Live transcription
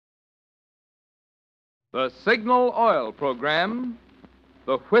The Signal Oil Program,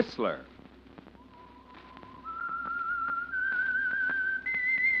 The Whistler.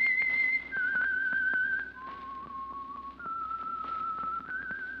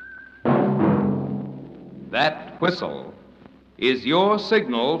 That whistle is your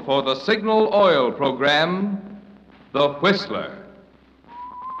signal for the Signal Oil Program, The Whistler.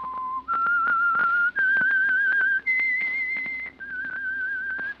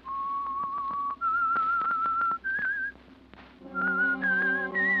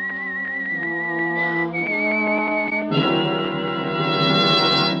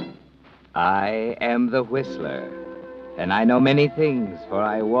 I am the Whistler, and I know many things, for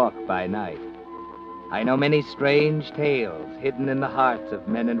I walk by night. I know many strange tales hidden in the hearts of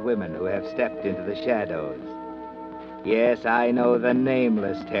men and women who have stepped into the shadows. Yes, I know the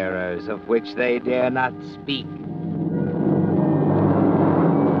nameless terrors of which they dare not speak.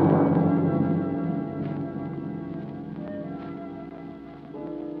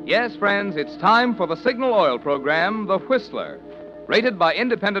 Yes, friends, it's time for the Signal Oil Program, The Whistler. Rated by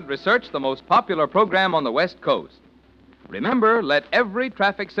independent research, the most popular program on the West Coast. Remember, let every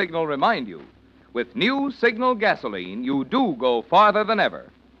traffic signal remind you, with new Signal gasoline, you do go farther than ever.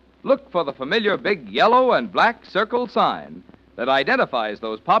 Look for the familiar big yellow and black circle sign that identifies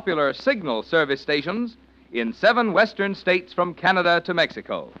those popular Signal service stations in 7 western states from Canada to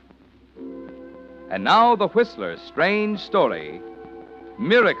Mexico. And now the Whistler's strange story,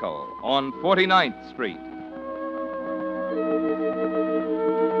 Miracle on 49th Street.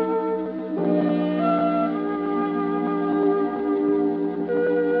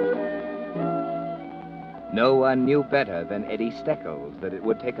 No one knew better than Eddie Steckles that it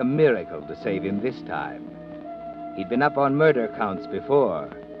would take a miracle to save him this time. He'd been up on murder counts before,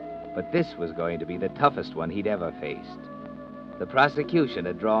 but this was going to be the toughest one he'd ever faced. The prosecution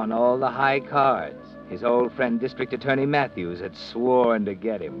had drawn all the high cards. His old friend District Attorney Matthews had sworn to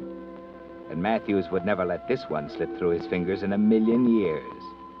get him. And Matthews would never let this one slip through his fingers in a million years.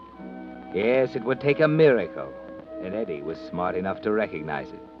 Yes, it would take a miracle, and Eddie was smart enough to recognize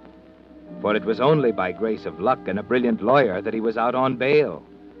it. For it was only by grace of luck and a brilliant lawyer that he was out on bail,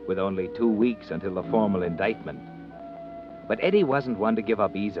 with only 2 weeks until the formal indictment. But Eddie wasn't one to give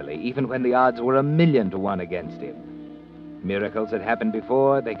up easily, even when the odds were 1,000,000 to 1 against him. Miracles had happened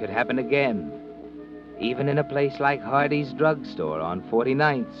before, they could happen again. Even in a place like Hardy's drugstore on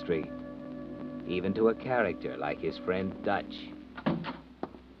 49th Street. Even to a character like his friend Dutch.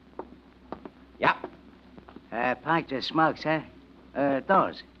 Yeah. Pipes or smokes, huh?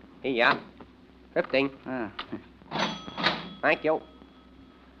 Those. Yeah. 15. Thank you.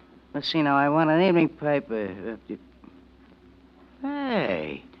 Let's see now, I want an evening paper.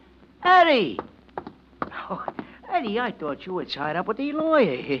 Hey, Eddie! Oh, Eddie, I thought you were tied up with the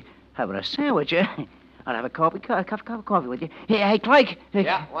lawyer. Having a sandwich, huh? I'll have a cup of coffee with you. Hey, Craig.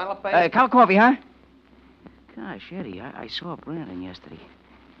 Yeah, what'll it be? Cup of coffee, huh? Gosh, Eddie, I saw Brandon yesterday.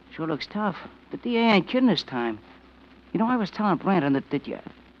 Sure looks tough. The DA ain't kidding this time. You know, I was telling Brandon that you...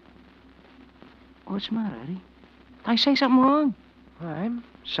 What's the matter, Eddie? Did I say something wrong? I'm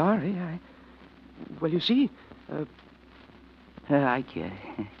sorry. Well, you see, I get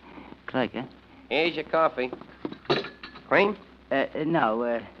it. Craig, huh? Here's your coffee. Cream?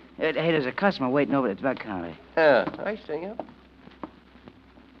 No, hey, there's a customer waiting over at the drug counter. Oh, I see you.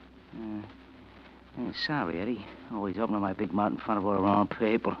 Sorry, Eddie. Always opening my big mouth in front of all the wrong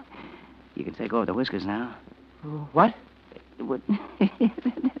people. You can take off the whiskers now. What? What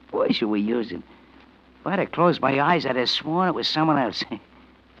voice are we using? If I'd have closed my eyes, I'd have sworn it was someone else.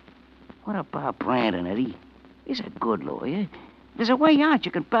 What about Brandon, Eddie? He's a good lawyer. There's a way out.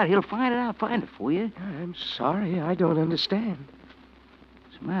 You can bet he'll find it for you. I'm sorry. I don't understand.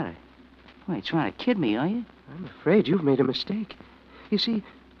 What's the matter? You ain't trying to kid me, are you? I'm afraid you've made a mistake. You see,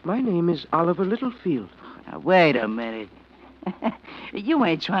 my name is Oliver Littlefield. Now, wait a minute. You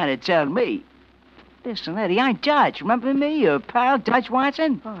ain't trying to tell me. Listen, Eddie, I'm Dutch. Remember me, your pal, Dutch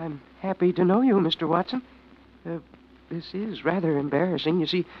Watson? Oh, I'm happy to know you, Mr. Watson. This is rather embarrassing. You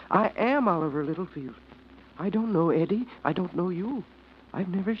see, I am Oliver Littlefield. I don't know Eddie. I don't know you. I've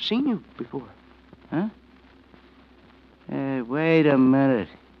never seen you before. Huh? Wait a minute.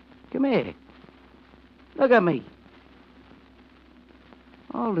 Come here. Look at me.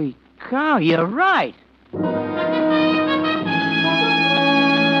 Holy cow, you're right.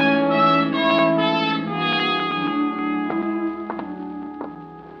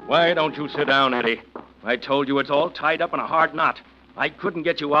 Why don't you sit down, Eddie? I told you it's all tied up in a hard knot. I couldn't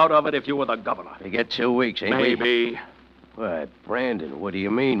get you out of it if you were the governor. We get 2 weeks, ain't we? Maybe. What, Brandon, what do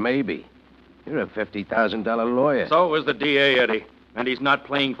you mean, maybe? You're a $50,000 lawyer. So is the DA, Eddie. And he's not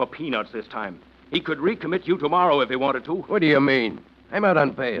playing for peanuts this time. He could recommit you tomorrow if he wanted to. What do you mean? I'm out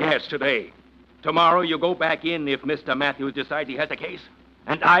on bail. Yes, today. Tomorrow you go back in if Mr. Matthews decides he has a case.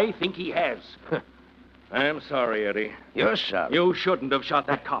 And I think he has. I'm sorry, Eddie. You're sorry. You shouldn't have shot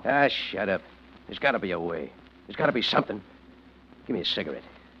that cop. Ah, shut up. There's got to be a way. There's got to be something. Give me a cigarette.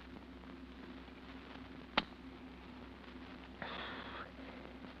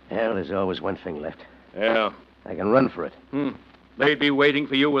 Well, there's always one thing left. Yeah. I can run for it. They'd be waiting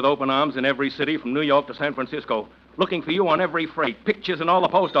for you with open arms in every city from New York to San Francisco. Looking for you on every freight. Pictures in all the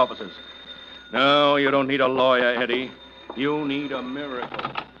post offices. No, you don't need a lawyer, Eddie. You need a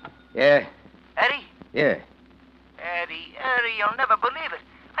miracle. Yeah? Eddie? Yeah. Eddie, you'll never believe it.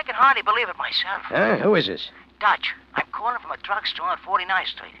 I can hardly believe it myself. Huh? Who is this? Dutch, I'm calling from a drugstore on 49th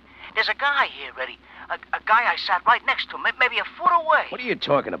Street. There's a guy here, Eddie. A guy I sat right next to, maybe a foot away. What are you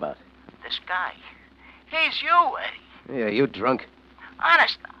talking about? This guy. He's you, Eddie. Yeah, you drunk?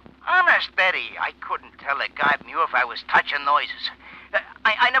 Honest, Eddie. I couldn't tell the guy from you if I was touching noises.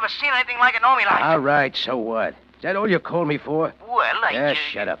 I never seen anything like it, know me like. All right, so what? Is that all you called me for? Well, Yeah,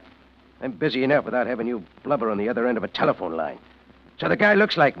 shut up. I'm busy enough without having you blubber on the other end of a telephone line. So the guy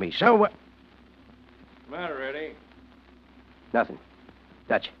looks like me, so what? Matter, Eddie? Nothing.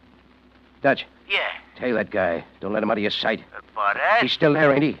 Dutch, Yeah, tell that guy. Don't let him out of your sight. but Ed... He's still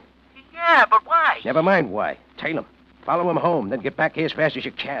there, ain't he? Yeah, but why? Never mind why. Tail him. Follow him home, then get back here as fast as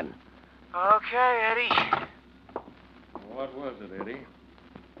you can. Okay, Eddie. What was it, Eddie?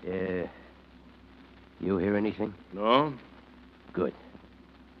 Yeah. You hear anything? No? Good.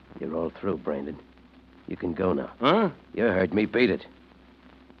 You're all through, Brandon. You can go now. Huh? You heard me. Beat it.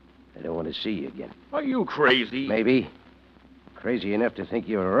 I don't want to see you again. Are you crazy? Maybe. Crazy enough to think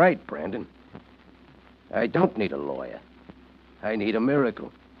you're right, Brandon. I don't need a lawyer. I need a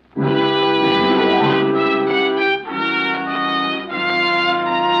miracle.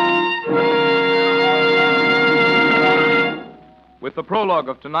 With the prologue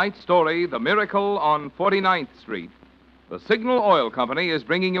of tonight's story, The Miracle on 49th Street, the Signal Oil Company is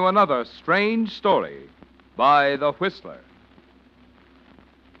bringing you another strange story by The Whistler.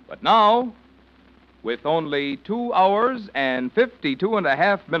 But now, with only 2 hours and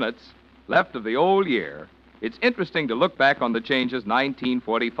 52.5 minutes left of the old year, it's interesting to look back on the changes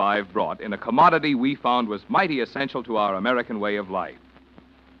 1945 brought in a commodity we found was mighty essential to our American way of life: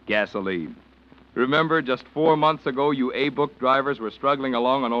 gasoline. Remember, just 4 months ago, you A-book drivers were struggling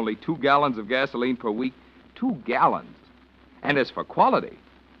along on only 2 gallons of gasoline per week. 2 gallons. And as for quality,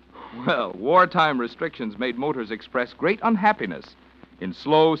 well, wartime restrictions made motors express great unhappiness in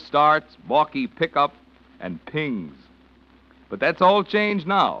slow starts, balky pickup, and pings. But that's all changed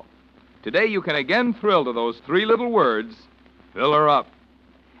now. Today you can again thrill to those 3 little words: fill her up.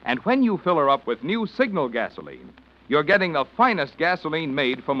 And when you fill her up with new Signal gasoline, you're getting the finest gasoline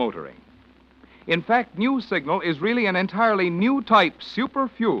made for motoring. In fact, new Signal is really an entirely new type super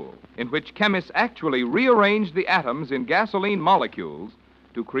fuel in which chemists actually rearrange the atoms in gasoline molecules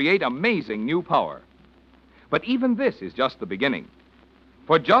to create amazing new power. But even this is just the beginning.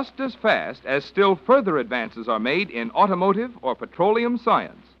 For just as fast as still further advances are made in automotive or petroleum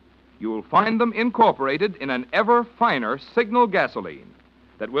science, you'll find them incorporated in an ever finer Signal gasoline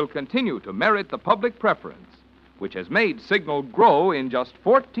that will continue to merit the public preference, which has made Signal grow in just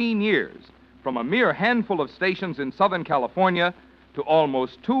 14 years from a mere handful of stations in Southern California to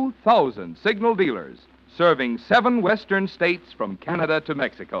almost 2,000 Signal dealers serving 7 western states from Canada to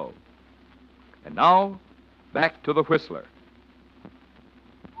Mexico. And now, back to the Whistler.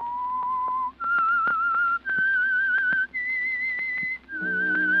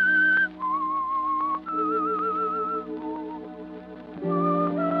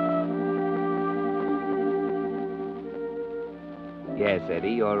 Yes,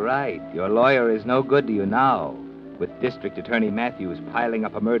 Eddie, you're right. Your lawyer is no good to you now, with District Attorney Matthews piling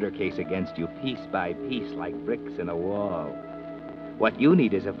up a murder case against you piece by piece like bricks in a wall. What you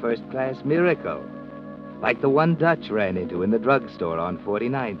need is a first-class miracle, like the one Dutch ran into in the drugstore on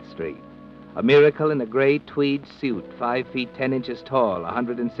 49th Street. A miracle in a gray tweed suit, 5 feet 10 inches tall,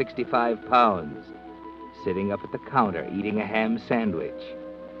 165 pounds, sitting up at the counter eating a ham sandwich.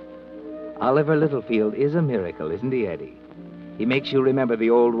 Oliver Littlefield is a miracle, isn't he, Eddie? He makes you remember the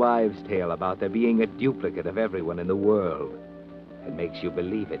old wives' tale about there being a duplicate of everyone in the world, and makes you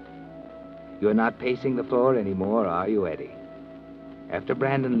believe it. You're not pacing the floor anymore, are you, Eddie? After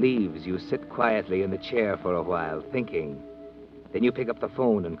Brandon leaves, you sit quietly in the chair for a while, thinking. Then you pick up the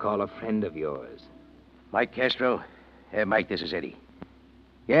phone and call a friend of yours. Mike Castro? Mike, this is Eddie.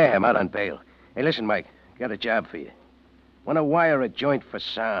 Yeah, I'm out on bail. Hey, listen, Mike, got a job for you. Want to wire a joint for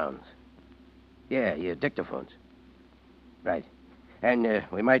sound. Yeah, your dictaphones. Right. And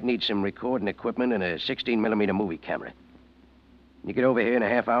we might need some recording equipment and a 16mm movie camera. Can you get over here in a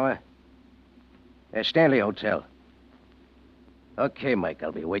half hour? Stanley Hotel. Okay, Mike,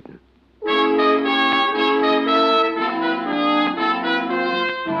 I'll be waiting.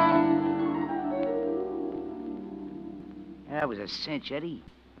 That was a cinch, Eddie.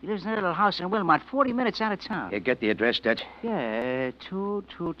 He lives in a little house in Wilmot, 40 minutes out of town. You get the address, Dutch? Yeah,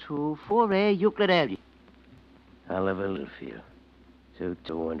 2224A Euclid Avenue. Oliver Littlefield.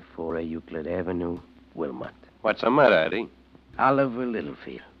 2214A Euclid Avenue, Wilmot. What's the matter, Eddie? Oliver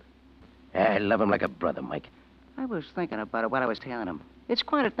Littlefield. I love him like a brother, Mike. I was thinking about it while I was telling him. It's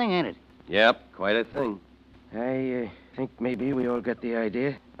quite a thing, ain't it? Yep, quite a thing. I think maybe we all got the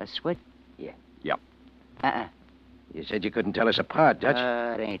idea. A switch? Yeah. Yep. Uh-uh. You said you couldn't tell us apart, Dutch.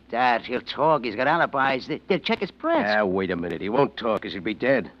 It ain't that. He'll talk. He's got alibis. They'll check his prints. Wait a minute. He won't talk because he'll be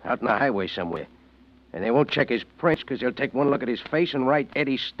dead, out on the highway somewhere. And they won't check his prints because they'll take one look at his face and write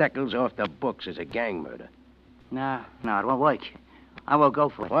Eddie Steckles off the books as a gang murder. No, it won't work. I won't go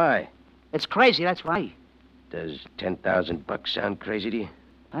for it. Why? It's crazy, that's why. Does $10,000 sound crazy to you?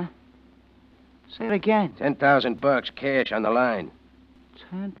 Say it again. $10,000 cash on the line.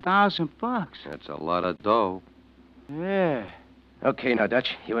 $10,000. That's a lot of dough. Yeah. Okay, now,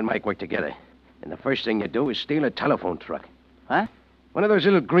 Dutch, you and Mike work together. And the first thing you do is steal a telephone truck. Huh? One of those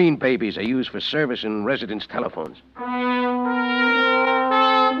little green babies they use for service in residence telephones.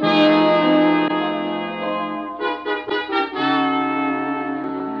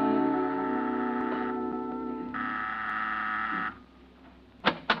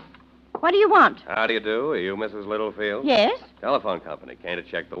 What do you want? How do you do? Are you Mrs. Littlefield? Yes? Telephone company. Came to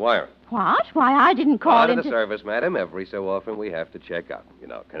check the wiring. What? Why, I didn't call Part of into... the service, madam. Every so often we have to check up. You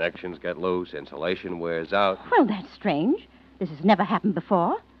know, connections get loose, insulation wears out. Well, that's strange. This has never happened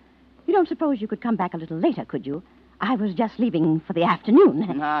before. You don't suppose you could come back a little later, could you? I was just leaving for the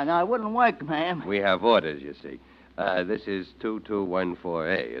afternoon. No, it wouldn't work, ma'am. We have orders, you see. This is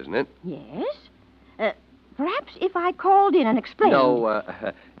 2214A, isn't it? Yes? Perhaps if I called in and explained... No,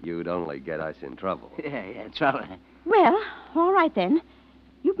 you'd only get us in trouble. Yeah, trouble. Well, all right then.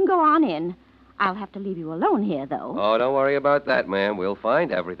 You can go on in. I'll have to leave you alone here, though. Oh, don't worry about that, ma'am. We'll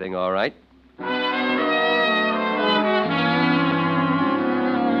find everything all right.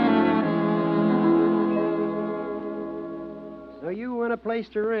 So you want a place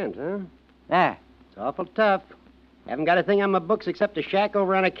to rent, huh? There. It's awful tough. Haven't got a thing on my books except a shack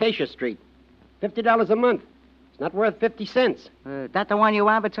over on Acacia Street. $50 a month. It's not worth 50 cents. That the one you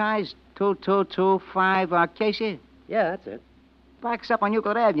advertised? 2225 Acacia? Yeah, that's it. Backs up on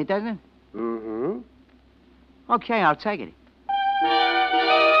Euclid Avenue, doesn't it? Mm-hmm. Okay, I'll take it.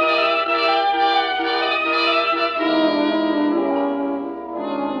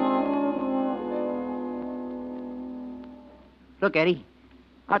 Look, Eddie.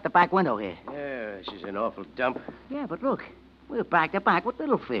 Out the back window here. Yeah, this is an awful dump. Yeah, but look. We're back to back with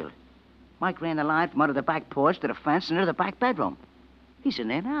Littlefield. Mike ran the line from under the back porch to the fence and into the back bedroom. He's in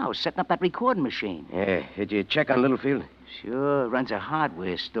there now, setting up that recording machine. Yeah, did you check on Littlefield? Sure, runs a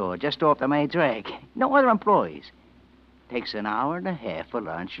hardware store just off the main drag. No other employees. Takes an hour and a half for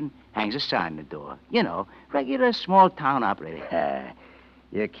lunch and hangs a sign in the door. You know, regular small-town operator.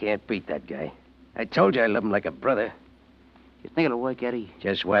 You can't beat that guy. I told you I love him like a brother. You think it'll work, Eddie?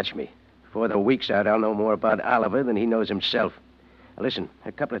 Just watch me. Before the week's out, I'll know more about Oliver than he knows himself. Now, listen,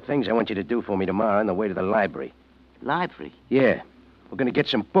 a couple of things I want you to do for me tomorrow on the way to the library. Library? Yeah. We're going to get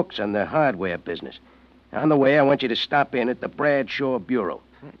some books on the hardware business. On the way, I want you to stop in at the Bradshaw Bureau.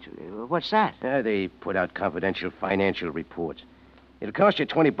 What's that? They put out confidential financial reports. It'll cost you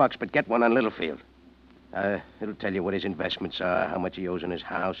 $20, but get one on Littlefield. It'll tell you what his investments are, how much he owes on his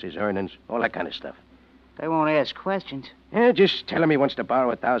house, his earnings, all that kind of stuff. They won't ask questions. Yeah, just tell him he wants to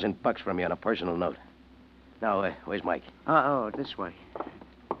borrow $1,000 from you on a personal note. Now, where's Mike? Oh, this way.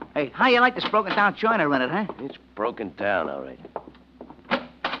 Hey, how you like this broken-down joint I rented, huh? It's broken down, all right.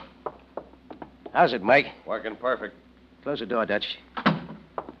 How's it, Mike? Working perfect. Close the door, Dutch.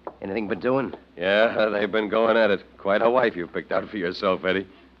 Anything been doing? Yeah, they've been going at it. Quite a wife you picked out for yourself, Eddie.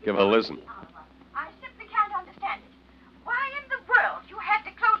 Give a listen. I simply can't understand it. Why in the world you had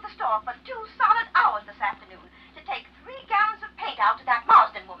to close the store for 2 solid hours this afternoon to take 3 gallons of paint out to that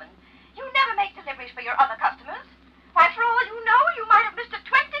Marsden woman? You never make deliveries for your other customers. Why, for all you know, you might have missed a $20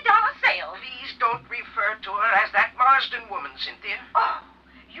 sale. Please don't refer to her as that Marsden woman, Cynthia. Oh,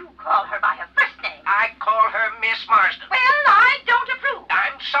 you call her by her first name. I call her Miss Marsden. Well, I don't approve.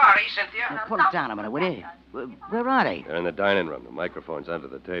 I'm sorry, Cynthia. Pull it down a minute, will you? Where are they? They're in the dining room. The microphone's under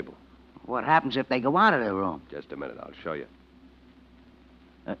the table. What happens if they go out of their room? Just a minute. I'll show you.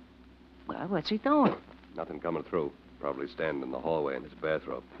 Well, what's he doing? Nothing coming through. Probably standing in the hallway in his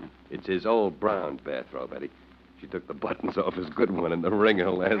bathrobe. It's his old brown bathrobe, Eddie. She took the buttons off his good one in the ringer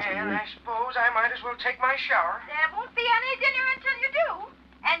last week. I suppose I might as well take my shower. There won't be any dinner until you do.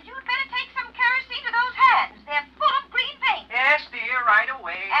 And you'd better take some kerosene to those hands. They're full of green paint. Yes, dear, right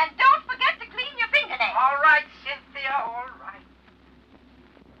away. And don't forget to clean your fingernails. All right, Cynthia, all right.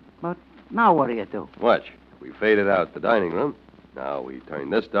 But now what do you do? Watch. We faded out the dining room. Now we turn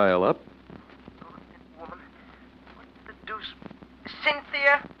this dial up. Woman, what the deuce?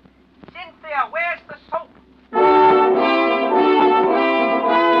 Cynthia? Cynthia, where's the soap?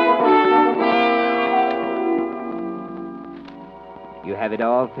 You have it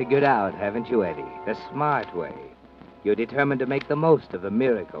all figured out, haven't you, Eddie? The smart way. You're determined to make the most of the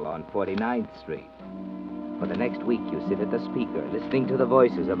miracle on 49th Street. For the next week, you sit at the speaker, listening to the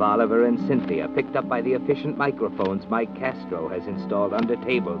voices of Oliver and Cynthia, picked up by the efficient microphones Mike Castro has installed under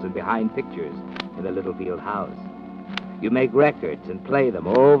tables and behind pictures in the Littlefield house. You make records and play them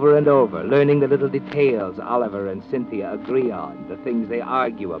over and over, learning the little details Oliver and Cynthia agree on, the things they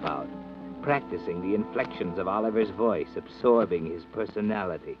argue about, practicing the inflections of Oliver's voice, absorbing his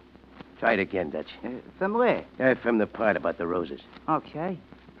personality. Try it again, Dutch. From where? From the part about the roses. Okay.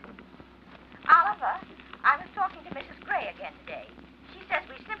 Oliver, I was talking to Mrs. Gray again today. She says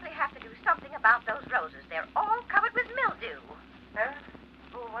we simply have to do something about those roses. They're all covered with mildew. Huh?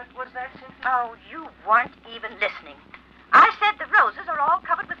 Oh, what's that, Cynthia? Oh, you weren't even listening. I said the roses are all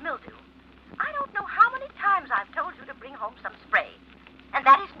covered with mildew. I don't know how many times I've told you to bring home some spray. And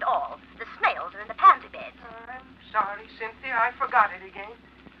that isn't all. The snails are in the pansy beds. I'm sorry, Cynthia. I forgot it again.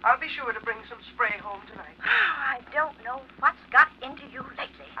 I'll be sure to bring some spray home tonight. I don't know what's got into you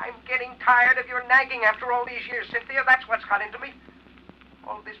lately. I'm getting tired of your nagging after all these years, Cynthia. That's what's got into me.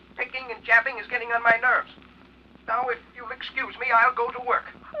 All this picking and jabbing is getting on my nerves. Now, if you'll excuse me, I'll go to work.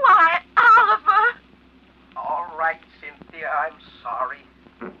 Why, Oliver! All right, Cynthia. I'm sorry.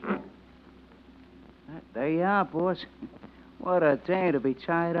 There you are, boss. What a day to be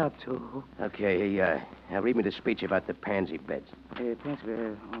tied up to. Okay, now read me the speech about the pansy beds.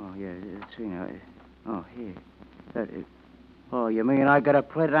 Oh, yeah, let's see now. Oh, here. Oh, you mean I gotta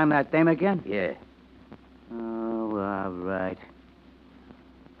put it on that dame again? Yeah. Oh, all right.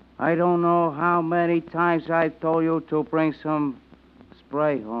 I don't know how many times I've told you to bring some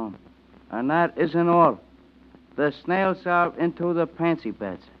spray home. And that isn't all. The snails are into the pansy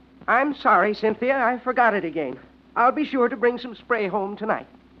beds. I'm sorry, Cynthia. I forgot it again. I'll be sure to bring some spray home tonight.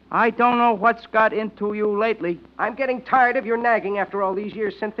 I don't know what's got into you lately. I'm getting tired of your nagging after all these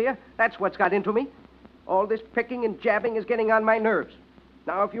years, Cynthia. That's what's got into me. All this picking and jabbing is getting on my nerves.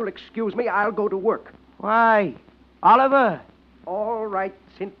 Now, if you'll excuse me, I'll go to work. Why? Oliver? All right,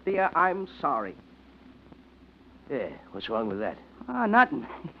 Cynthia, I'm sorry. Yeah, what's wrong with that? Oh, nothing.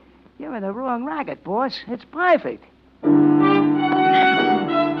 You're in the wrong racket, boss. It's perfect.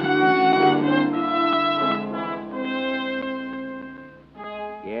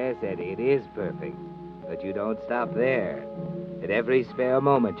 Yes, Eddie, it is perfect. But you don't stop there. At every spare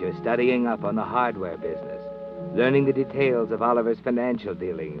moment, you're studying up on the hardware business, learning the details of Oliver's financial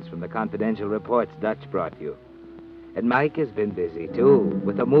dealings from the confidential reports Dutch brought you. And Mike has been busy, too,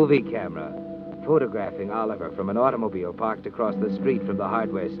 with a movie camera, photographing Oliver from an automobile parked across the street from the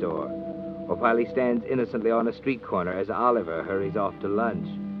hardware store, or while he stands innocently on a street corner as Oliver hurries off to lunch.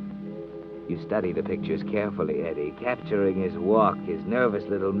 You study the pictures carefully, Eddie, capturing his walk, his nervous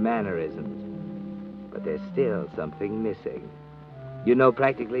little mannerisms. But there's still something missing. You know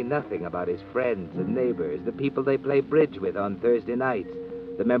practically nothing about his friends and neighbors, the people they play bridge with on Thursday nights,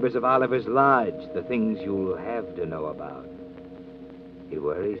 the members of Oliver's lodge, the things you'll have to know about. It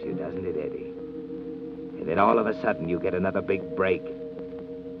worries you, doesn't it, Eddie? And then all of a sudden you get another big break.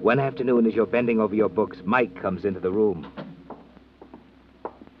 One afternoon as you're bending over your books, Mike comes into the room.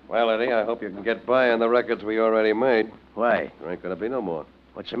 Well, Eddie, I hope you can get by on the records we already made. Why? There ain't going to be no more.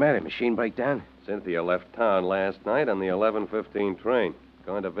 What's the matter? Machine breakdown? Cynthia left town last night on the 11:15 train,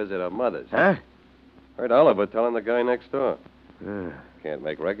 going to visit her mother's. Huh? Heard Oliver telling the guy next door. Uh, Can't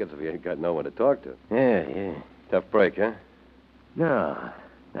make records if you ain't got no one to talk to. yeah. Tough break, huh? No,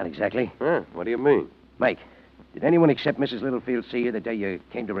 not exactly. Huh? What do you mean? Mike, did anyone except Mrs. Littlefield see you the day you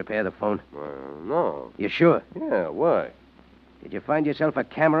came to repair the phone? No. You sure? Yeah, why? Did you find yourself a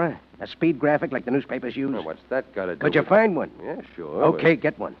camera? A speed graphic like the newspapers use? Well, what's that got to do Could you with... find one? Yeah, sure. Okay,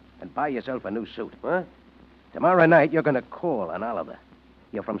 get one. And buy yourself a new suit. What? Tomorrow night, you're going to call on Oliver.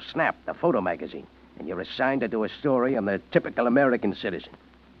 You're from Snap, the photo magazine. And you're assigned to do a story on the typical American citizen.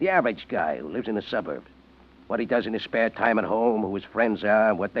 The average guy who lives in the suburbs. What he does in his spare time at home, who his friends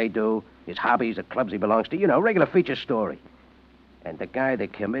are, what they do, his hobbies, the clubs he belongs to. You know, regular feature story. And the guy the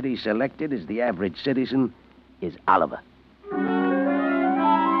committee selected as the average citizen is Oliver.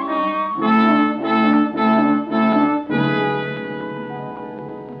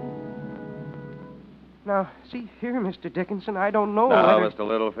 Now, see here, Mr. Dickinson, I don't know Now, whether... Mr.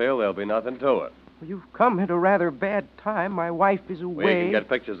 Littlefield, there'll be nothing to it. You've come at a rather bad time. My wife is We away. can get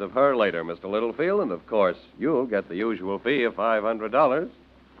pictures of her later, Mr. Littlefield, and of course, you'll get the usual fee of $500.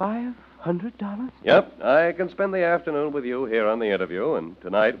 $500? Yep, I can spend the afternoon with you here on the interview, and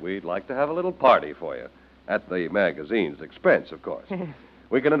tonight we'd like to have a little party for you. At the magazine's expense, of course.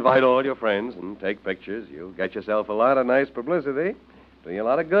 We can invite all your friends and take pictures. You'll get yourself a lot of nice publicity. Do you a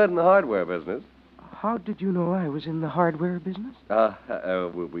lot of good in the hardware business. How did you know I was in the hardware business?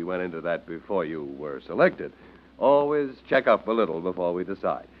 We went into that before you were selected. Always check up a little before we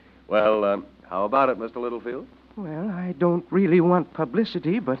decide. Well, how about it, Mr. Littlefield? Well, I don't really want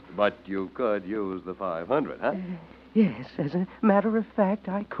publicity, but... But you could use the 500, huh? Yes, as a matter of fact,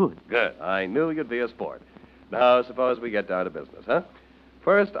 I could. Good. I knew you'd be a sport. Now, suppose we get down to business, huh?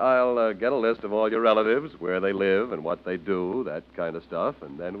 First, I'll get a list of all your relatives, where they live and what they do, that kind of stuff,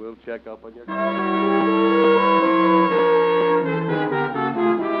 and then we'll check up on your...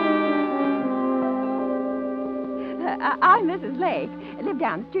 I'm Mrs. Lake. I live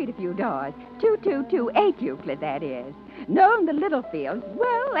down the street a few doors. 2228 Euclid, that is. Known the Littlefields,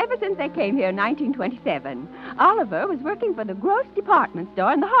 well, ever since they came here in 1927. Oliver was working for the gross department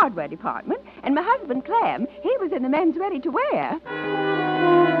store in the hardware department, and my husband, Clem, he was in the men's ready-to-wear.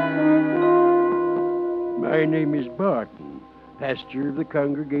 My name is Barton, pastor of the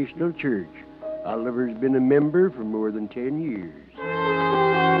Congregational Church. Oliver's been a member for more than 10 years.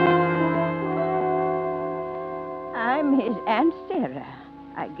 I'm his Aunt Sarah.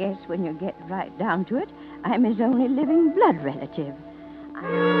 I guess when you get right down to it, I'm his only living blood relative.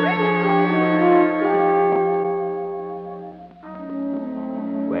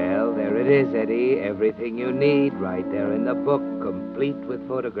 Well, there it is, Eddie. Everything you need right there in the book, complete with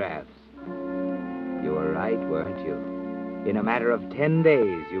photographs. You were right, weren't you? In a matter of 10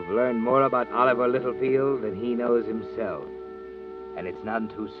 days, you've learned more about Oliver Littlefield than he knows himself. And it's none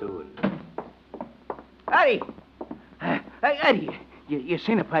too soon. Eddie! Hey, Eddie, you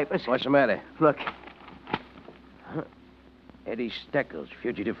seen the papers? What's the matter? Look, Eddie Steckles,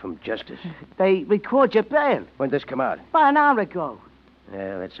 fugitive from justice. they record your bail. When'd this come out? About an hour ago.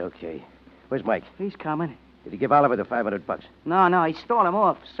 Yeah, that's okay. Where's Mike? He's coming. Did he give Oliver the $500? No, he stole him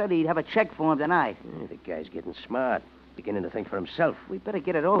off. Said he'd have a check for him tonight. Yeah, the guy's getting smart. Beginning to think for himself. We better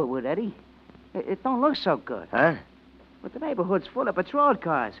get it over with, Eddie. It don't look so good. Huh? But the neighborhood's full of patrol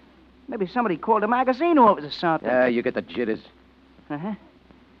cars. Maybe somebody called the magazine office or something. Yeah, you get the jitters. Uh-huh.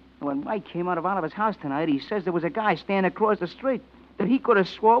 When Mike came out of Oliver's house tonight, he says there was a guy standing across the street that he could have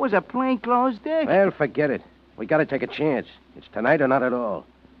swore was a plainclothes dick. Well, forget it. We gotta take a chance. It's tonight or not at all.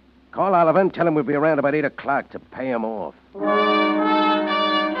 Call Oliver and tell him we'll be around about 8 o'clock to pay him off.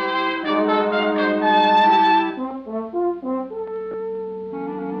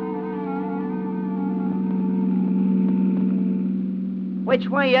 Which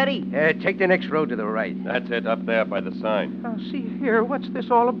way, Eddie? Take the next road to the right. That's it, up there by the sign. Now, see here, what's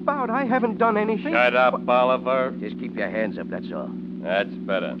this all about? I haven't done anything. Shut up, Oliver. Just keep your hands up, that's all. That's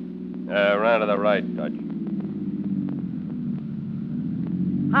better. Around to the right, Dutch.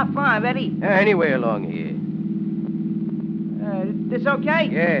 How far, Eddie? Anywhere along here. This okay?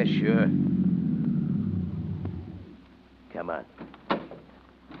 Yeah, sure. Come on.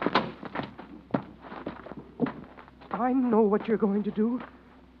 I know what you're going to do.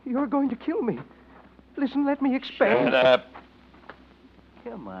 You're going to kill me. Listen, let me explain. Shut up.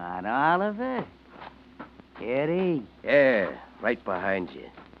 Come on, Oliver. Eddie, Yeah, right behind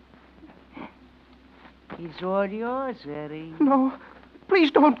you. he's all yours, Eddie. No,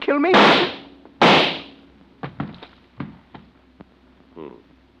 please don't kill me.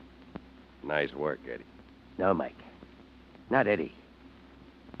 Nice work, Eddie. No, Mike. Not Eddie.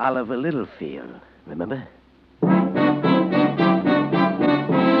 Oliver Littlefield, remember?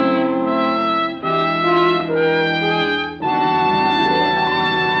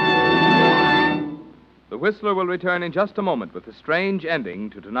 The Whistler will return in just a moment with a strange ending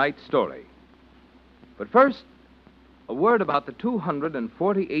to tonight's story. But first, a word about the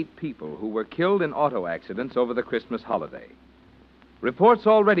 248 people who were killed in auto accidents over the Christmas holiday. Reports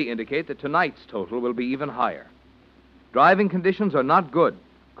already indicate that tonight's total will be even higher. Driving conditions are not good.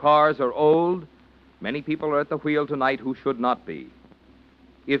 Cars are old. Many people are at the wheel tonight who should not be.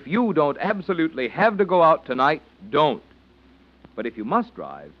 If you don't absolutely have to go out tonight, don't. But if you must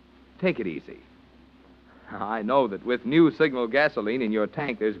drive, take it easy. I know that with new Signal gasoline in your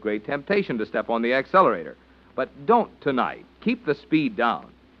tank, there's great temptation to step on the accelerator. But don't tonight. Keep the speed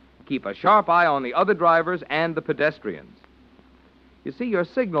down. keep a sharp eye on the other drivers and the pedestrians. You see, your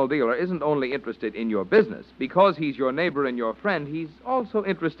signal dealer isn't only interested in your business. Because he's your neighbor and your friend, he's also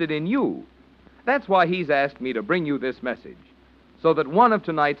interested in you. That's why he's asked me to bring you this message, so that one of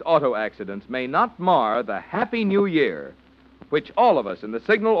tonight's auto accidents may not mar the Happy New Year, which all of us in the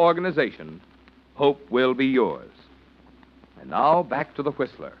Signal organization hope will be yours. And now, back to the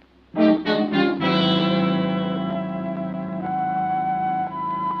Whistler.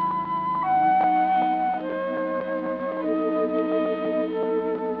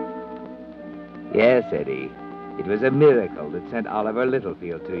 Yes, Eddie. It was a miracle that sent Oliver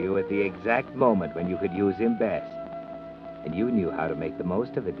Littlefield to you at the exact moment when you could use him best. And you knew how to make the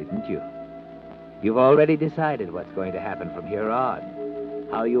most of it, didn't you? You've already decided what's going to happen from here on.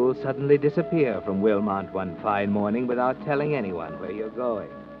 How you'll suddenly disappear from Wilmont one fine morning without telling anyone where you're going.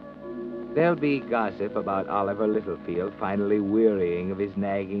 There'll be gossip about Oliver Littlefield finally wearying of his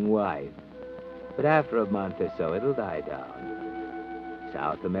nagging wife. But after a month or so, it'll die down.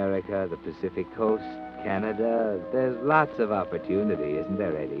 South America, the Pacific Coast, Canada, there's lots of opportunity, isn't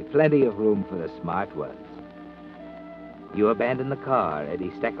there, Eddie? Plenty of room for the smart ones. You abandon the car,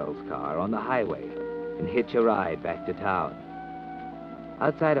 Eddie Steckel's car, on the highway and hitch a ride back to town.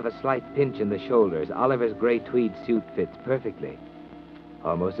 Outside of a slight pinch in the shoulders, Oliver's gray tweed suit fits perfectly.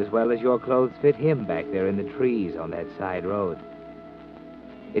 Almost as well as your clothes fit him back there in the trees on that side road.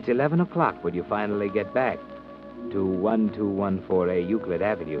 It's 11 o'clock when you finally get back to 1214A Euclid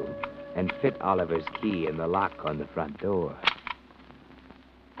Avenue and fit Oliver's key in the lock on the front door.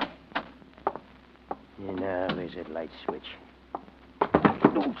 Now, there's that light switch.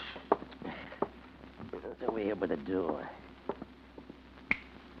 Oof. It's over here by the door.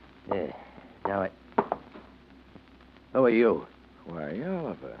 There. Now it. Who are you? Why,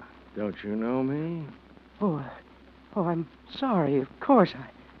 Oliver, don't you know me? Oh, I'm sorry. Of course I...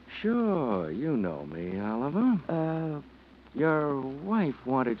 Sure, you know me, Oliver. Your wife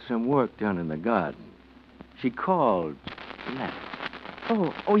wanted some work done in the garden. She called, left.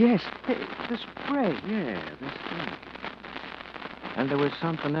 Oh, yes. The spray. Yeah, the spray. And there was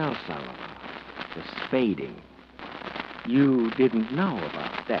something else, Oliver. The spading. You didn't know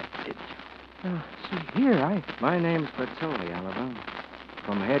about that, did you? See, here, My name's Bertoli, Oliver.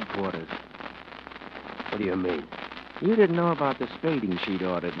 From headquarters. What do you mean? You didn't know about the spading she'd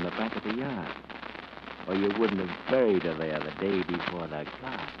ordered in the back of the yard. Or you wouldn't have buried her there the day before that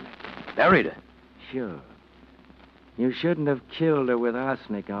arsenic. Buried her? Sure. You shouldn't have killed her with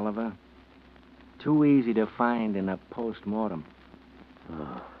arsenic, Oliver. Too easy to find in a post-mortem.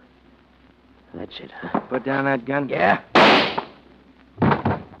 Oh. That's it, huh? Put down that gun. Yeah.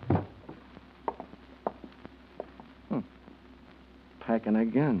 Packing a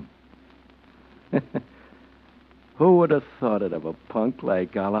gun. Who would have thought it of a punk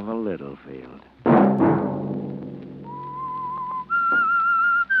like Oliver Littlefield?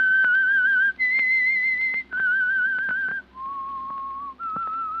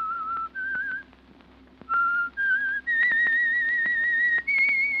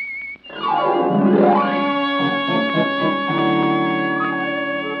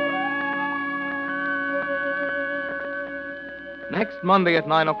 Next Monday at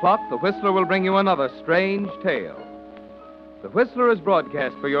 9 o'clock, the Whistler will bring you another strange tale. The Whistler is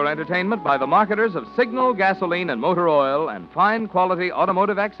broadcast for your entertainment by the marketers of Signal gasoline and motor oil and fine quality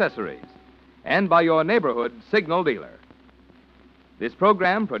automotive accessories, and by your neighborhood Signal dealer. This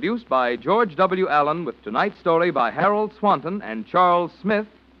program, produced by George W. Allen, with tonight's story by Harold Swanton and Charles Smith,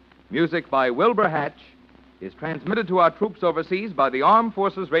 music by Wilbur Hatch, is transmitted to our troops overseas by the Armed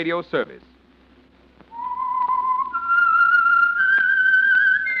Forces Radio Service.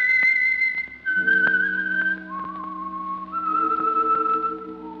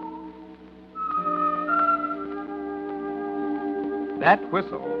 That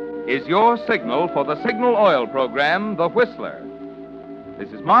whistle is your signal for the Signal Oil program, The Whistler. This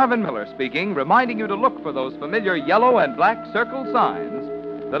is Marvin Miller speaking, reminding you to look for those familiar yellow and black circle signs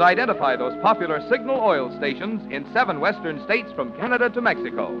that identify those popular Signal Oil stations in 7 western states from Canada to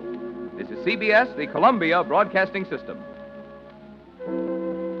Mexico. This is CBS, the Columbia Broadcasting System.